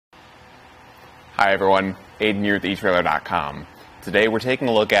Hi everyone, Aiden here at etrailer.com. Today we're taking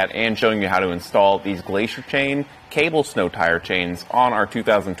a look at and showing you how to install these Glacier Chain cable snow tire chains on our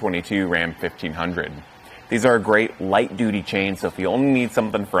 2022 Ram 1500. These are a great light duty chain, so if you only need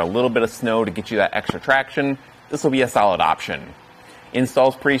something for a little bit of snow to get you that extra traction, this will be a solid option.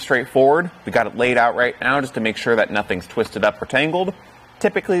 Install's pretty straightforward. We got it laid out right now just to make sure that nothing's twisted up or tangled.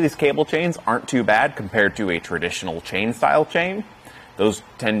 Typically these cable chains aren't too bad compared to a traditional chain style chain. Those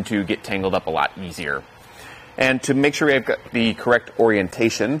tend to get tangled up a lot easier. And to make sure we have got the correct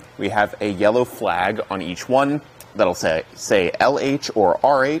orientation, we have a yellow flag on each one that'll say LH or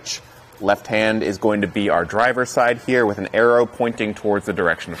RH. Left hand is going to be our driver's side here with an arrow pointing towards the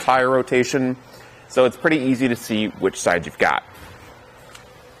direction of tire rotation. So it's pretty easy to see which side you've got.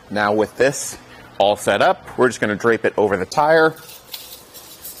 Now with this all set up, we're just going to drape it over the tire,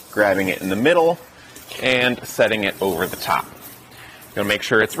 grabbing it in the middle and setting it over the top. You'll make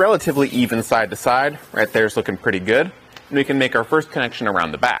sure it's relatively even side to side. Right there's looking pretty good. And we can make our first connection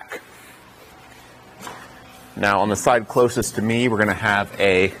around the back. Now on the side closest to me, we're going to have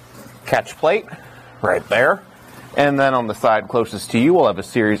a catch plate right there. And then on the side closest to you, we'll have a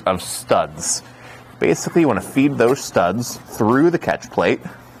series of studs. Basically, you want to feed those studs through the catch plate.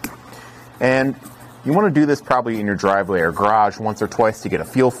 And you want to do this probably in your driveway or garage once or twice to get a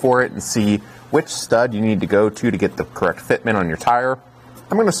feel for it and see which stud you need to go to get the correct fitment on your tire.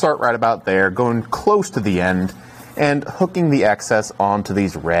 I'm going to start right about there, going close to the end, and hooking the excess onto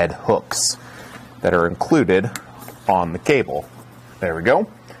these red hooks that are included on the cable. There we go.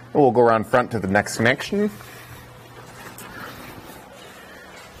 And we'll go around front to the next connection.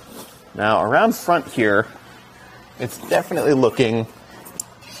 Now around front here, it's definitely looking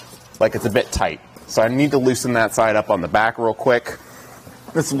like it's a bit tight. So I need to loosen that side up on the back real quick.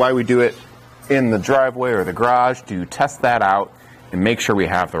 This is why we do it in the driveway or the garage, to test that out and make sure we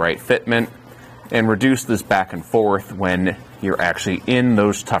have the right fitment and reduce this back and forth when you're actually in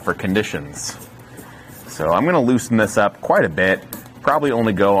those tougher conditions. So I'm going to loosen this up quite a bit, probably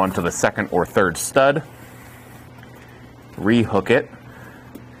only go onto the second or third stud, rehook it,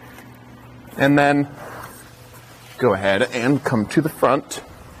 and then go ahead and come to the front,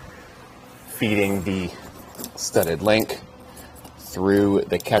 feeding the studded link through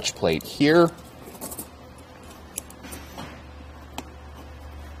the catch plate here,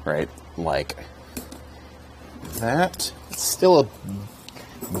 right like that. It's still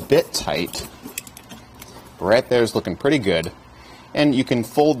a bit tight. Right there is looking pretty good, and you can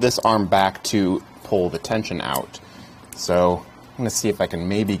fold this arm back to pull the tension out. So I'm going to see if I can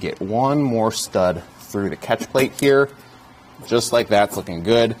maybe get one more stud through the catch plate here. Just like that's looking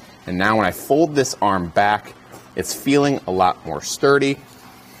good. And now when I fold this arm back, it's feeling a lot more sturdy.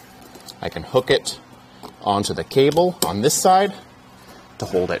 I can hook it onto the cable on this side to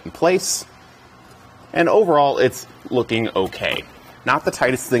hold it in place. And overall, it's looking okay. Not the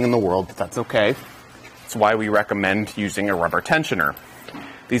tightest thing in the world, but that's okay. That's why we recommend using a rubber tensioner.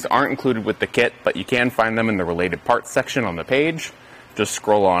 These aren't included with the kit, but you can find them in the related parts section on the page. Just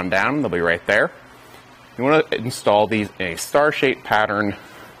scroll on down, they'll be right there. You want to install these in a star-shaped pattern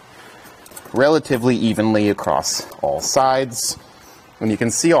relatively evenly across all sides. And you can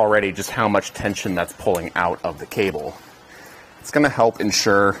see already just how much tension that's pulling out of the cable. It's going to help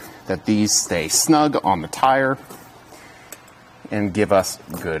ensure that these stay snug on the tire and give us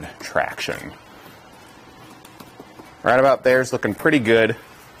good traction. Right about there is looking pretty good.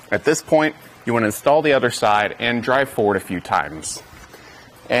 At this point, you want to install the other side and drive forward a few times.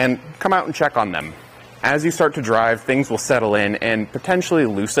 And come out and check on them. As you start to drive, things will settle in and potentially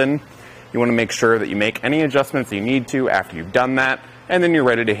loosen. You want to make sure that you make any adjustments you need to after you've done that, and then you're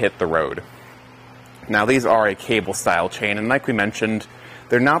ready to hit the road. Now these are a cable style chain, and like we mentioned,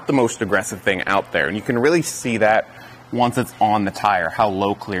 they're not the most aggressive thing out there, and you can really see that once it's on the tire, how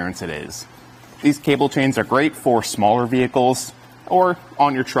low clearance it is. These cable chains are great for smaller vehicles, or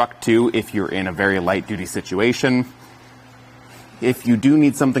on your truck too if you're in a very light duty situation. If you do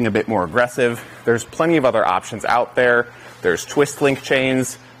need something a bit more aggressive, there's plenty of other options out there. There's twist link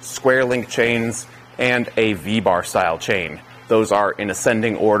chains, square link chains, and a V-bar style chain. Those are in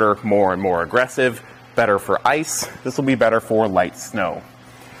ascending order, more and more aggressive, better for ice. This will be better for light snow.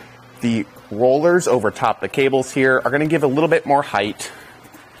 The rollers over top the cables here are going to give a little bit more height,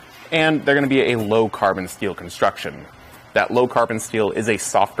 and they're going to be a low carbon steel construction. That low carbon steel is a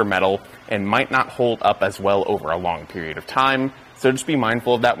softer metal and might not hold up as well over a long period of time, so just be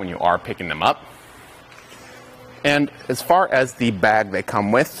mindful of that when you are picking them up. And as far as the bag they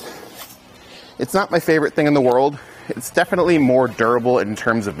come with, it's not my favorite thing in the world. It's definitely more durable in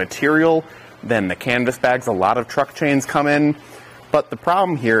terms of material than the canvas bags a lot of truck chains come in, But the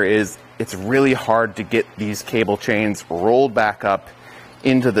problem here is it's really hard to get these cable chains rolled back up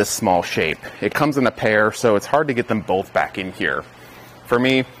into this small shape. It comes in a pair, so it's hard to get them both back in here. For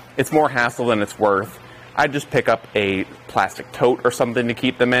me, it's more hassle than it's worth. I'd just pick up a plastic tote or something to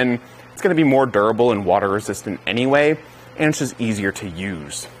keep them in. It's going to be more durable and water resistant anyway, and it's just easier to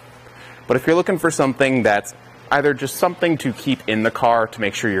use. But if you're looking for something that's either just something to keep in the car to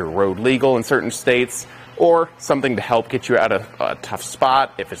make sure you're road legal in certain states, or something to help get you out of a tough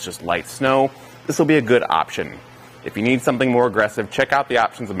spot if it's just light snow, this will be a good option. If you need something more aggressive, check out the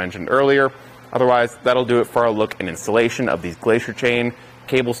options I mentioned earlier. Otherwise, that'll do it for our look and installation of these Glacier Chain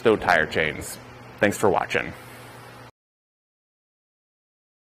cable stowed tire chains. Thanks for watching.